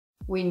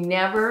We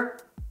never,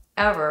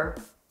 ever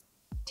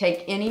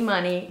take any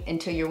money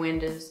until your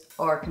windows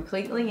are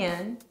completely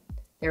in,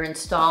 they're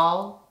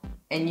installed,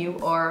 and you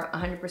are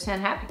 100%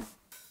 happy.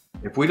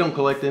 If we don't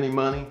collect any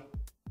money,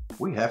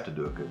 we have to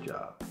do a good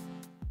job.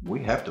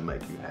 We have to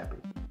make you happy.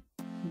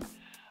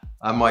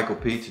 I'm Michael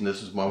Peets, and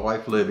this is my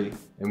wife Libby,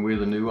 and we're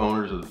the new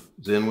owners of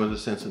Zen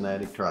Windows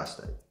Cincinnati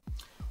Tri-State.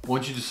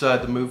 Once you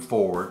decide to move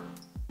forward,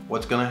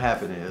 what's going to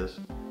happen is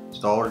the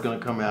installer is going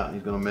to come out and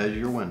he's going to measure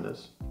your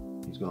windows.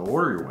 He's going to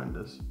order your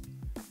windows.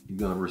 He's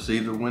going to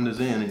receive the windows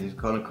in, and he's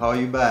going to call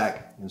you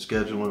back and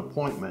schedule an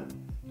appointment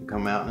to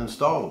come out and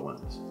install the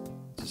windows.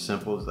 It's as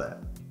simple as that.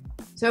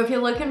 So if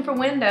you're looking for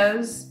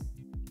windows,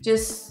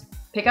 just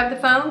pick up the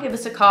phone, give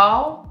us a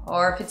call,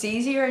 or if it's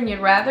easier and you'd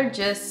rather,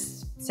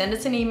 just send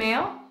us an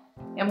email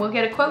and we'll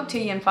get a quote to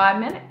you in 5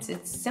 minutes.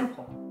 It's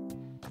simple.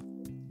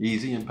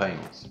 Easy and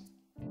painless.